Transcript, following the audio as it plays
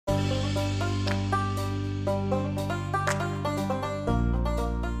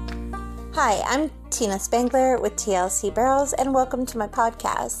Hi, I'm Tina Spangler with TLC Barrels, and welcome to my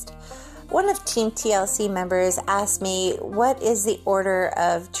podcast. One of Team TLC members asked me, what is the order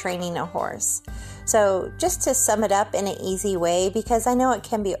of training a horse? So just to sum it up in an easy way, because I know it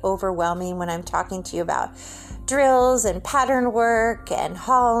can be overwhelming when I'm talking to you about drills and pattern work and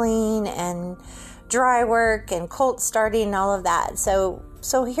hauling and dry work and colt starting and all of that. So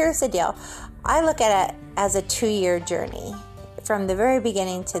here's the deal. I look at it as a 2-year journey from the very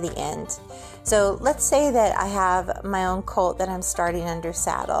beginning to the end. So let's say that I have my own colt that I'm starting under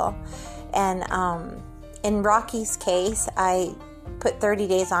saddle. And in Rocky's case, I put 30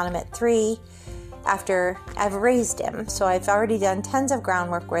 days on him at 3 after I've raised him. So I've already done tons of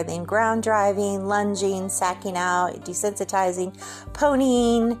groundwork, whether in ground driving, lunging, sacking out, desensitizing,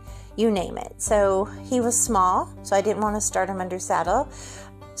 ponying, you name it. So he was small, so I didn't want to start him under saddle.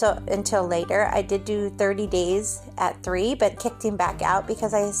 So until later, I did do 30 days at 3, but kicked him back out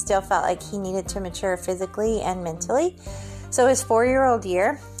because I still felt like he needed to mature physically and mentally. So his 4-year-old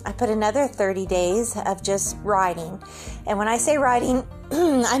year, I put another 30 days of just riding. And when I say riding,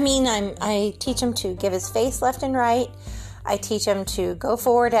 I mean I teach him to give his face left and right. I teach him to go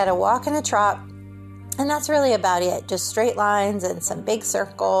forward at a walk and a trot. And that's really about it. Just straight lines and some big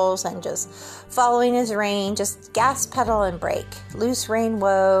circles and just following his rein, just gas pedal and brake. Loose rein,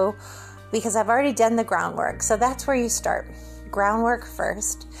 whoa, because I've already done the groundwork. So that's where you start. Groundwork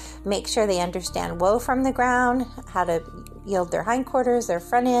first. Make sure they understand whoa from the ground, how to yield their hindquarters, their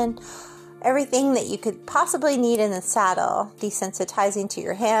front end, everything that you could possibly need in the saddle. Desensitizing to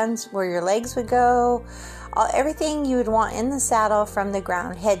your hands, where your legs would go, everything you would want in the saddle from the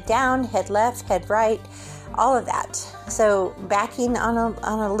ground. Head down, head left, head right, all of that. So backing on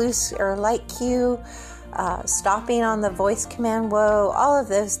a loose or light cue, stopping on the voice command, whoa, all of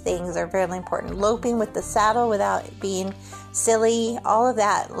those things are really important. Loping with the saddle without being silly, all of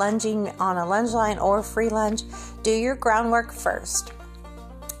that. Lunging on a lunge line or free lunge. Do your groundwork first.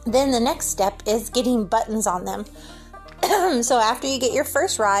 Then the next step is getting buttons on them. So after you get your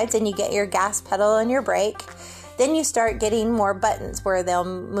first rides and you get your gas pedal and your brake, then you start getting more buttons where they'll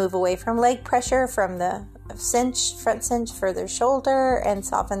move away from leg pressure, from the front cinch for their shoulder and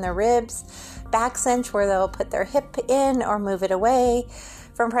soften their ribs, back cinch where they'll put their hip in or move it away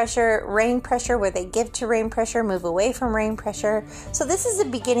from pressure, rein pressure where they give to rein pressure, move away from rein pressure. So this is the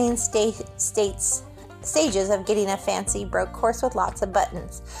beginning stages of getting a fancy broke horse with lots of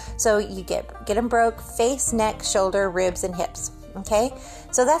buttons. So you get them broke: face, neck, shoulder, ribs, and hips. Okay,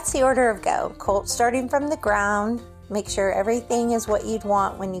 so that's the order of go. Colt starting from the ground. Make sure everything is what you'd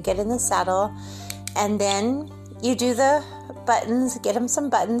want when you get in the saddle, and then you do the buttons. Get them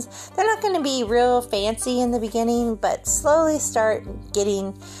some buttons. They're not going to be real fancy in the beginning, but slowly start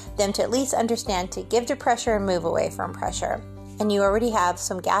getting them to at least understand to give to pressure and move away from pressure. And you already have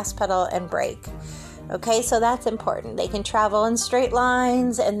some gas pedal and brake. Okay, so that's important. They can travel in straight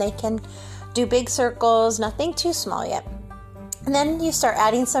lines and they can do big circles, nothing too small yet. And then you start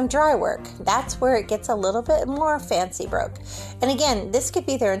adding some dry work. That's where it gets a little bit more fancy broke. And again, this could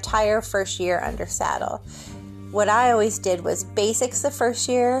be their entire first year under saddle. What I always did was basics the first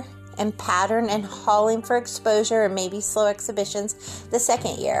year and pattern and hauling for exposure and maybe slow exhibitions the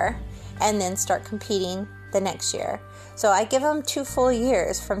second year, and then start competing the next year. So I give them 2 full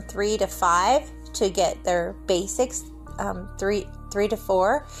years from 3 to 5 to get their basics, 3 to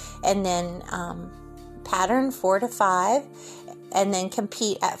 4, and then pattern 4 to 5, and then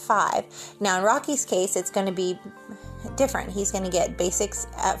compete at 5. Now in Rocky's case, it's going to be different. He's going to get basics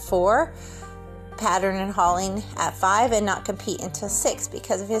at 4, pattern and hauling at 5, and not compete until 6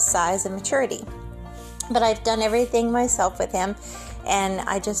 because of his size and maturity. But I've done everything myself with him, and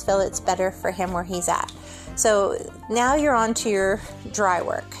I just feel it's better for him where he's at. So now you're on to your dry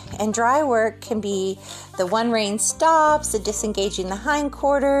work. And dry work can be the one rein stops, the disengaging the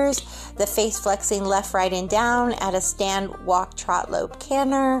hindquarters, the face flexing left, right, and down at a stand, walk, trot, lope,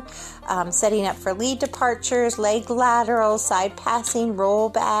 canter, setting up for lead departures, leg laterals, side passing,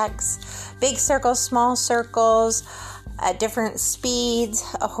 rollbacks, big circles, small circles, at different speeds,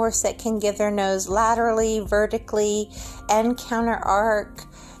 a horse that can give their nose laterally, vertically, and counter arc.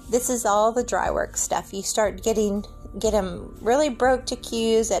 This is all the dry work stuff. You start get them really broke to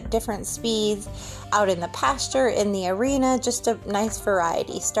cues at different speeds, out in the pasture, in the arena, just a nice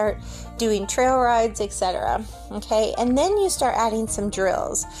variety. Start doing trail rides, etc. Okay, and then you start adding some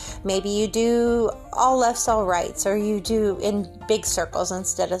drills. Maybe you do all lefts, all rights, or you do in big circles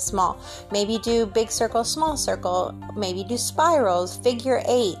instead of small. Maybe you do big circle, small circle. Maybe you do spirals, figure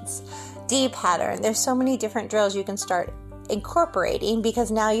eights, D pattern. There's so many different drills you can start incorporating,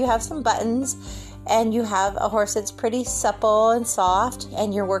 because now you have some buttons and you have a horse that's pretty supple and soft,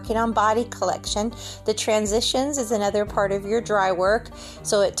 and you're working on body collection. The transitions is another part of your dry work,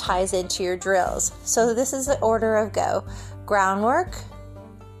 so it ties into your drills. So this is the order of go: groundwork,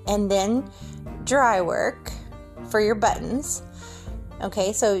 and then dry work for your buttons.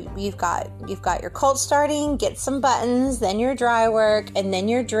 Okay, so you've got your colt starting, get some buttons, then your dry work, and then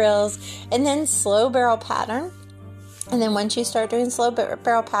your drills, and then slow barrel pattern. And then once you start doing slow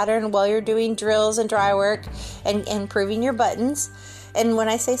barrel pattern while you're doing drills and dry work and improving your buttons, and when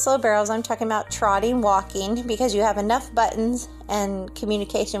I say slow barrels, I'm talking about trotting, walking, because you have enough buttons and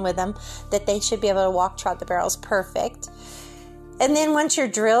communication with them that they should be able to walk, trot the barrels perfect. And then once your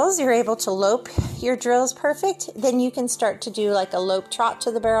drills, you're able to lope your drills perfect, then you can start to do like a lope trot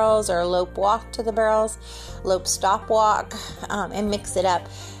to the barrels or a lope walk to the barrels, lope stop walk, and mix it up.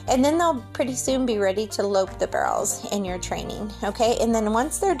 And then they'll pretty soon be ready to lope the barrels in your training, okay? And then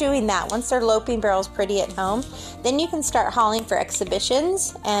once they're doing that, once they're loping barrels pretty at home, then you can start hauling for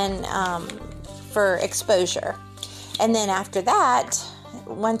exhibitions and for exposure. And then after that,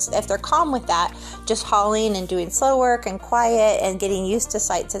 if they're calm with that, just hauling and doing slow work and quiet and getting used to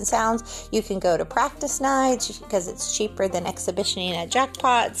sights and sounds, you can go to practice nights because it's cheaper than exhibitioning at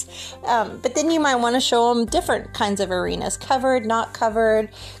jackpots. But then you might want to show them different kinds of arenas: covered, not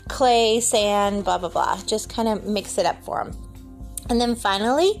covered, clay, sand, blah, blah, blah. Just kind of mix it up for them. And then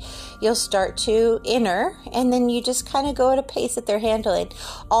finally, you'll start to enter, and then you just kind of go at a pace that they're handling.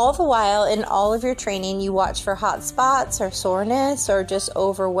 All the while, in all of your training, you watch for hot spots or soreness or just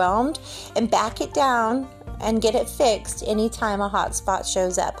overwhelmed, and back it down and get it fixed anytime a hot spot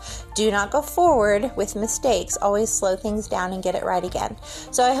shows up. Do not go forward with mistakes. Always slow things down and get it right again.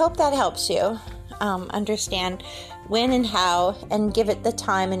 So I hope that helps you understand when and how, and give it the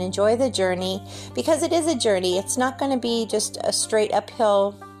time and enjoy the journey, because it is a journey. It's not going to be just a straight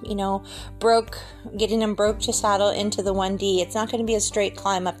uphill, getting them broke to saddle into the 1D. It's not going to be a straight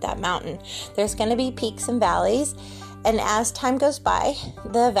climb up that mountain. There's going to be peaks and valleys, and as time goes by,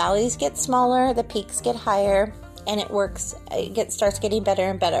 the valleys get smaller, the peaks get higher, and it starts getting better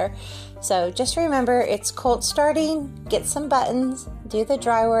and better. So just remember, it's colt starting, get some buttons, do the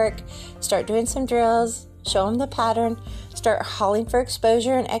dry work, start doing some drills, show them the pattern, start hauling for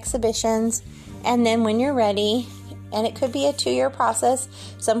exposure and exhibitions, and then when you're ready, and it could be a 2-year process,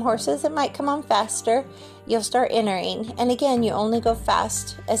 some horses it might come on faster, you'll start entering. And again, you only go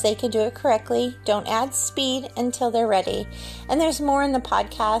fast as they can do it correctly. Don't add speed until they're ready. And there's more in the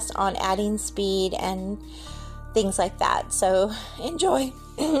podcast on adding speed and things like that. So enjoy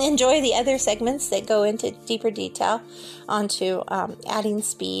the other segments that go into deeper detail onto adding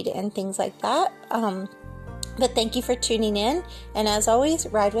speed and things like that. But thank you for tuning in, and as always,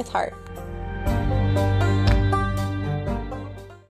 ride with heart.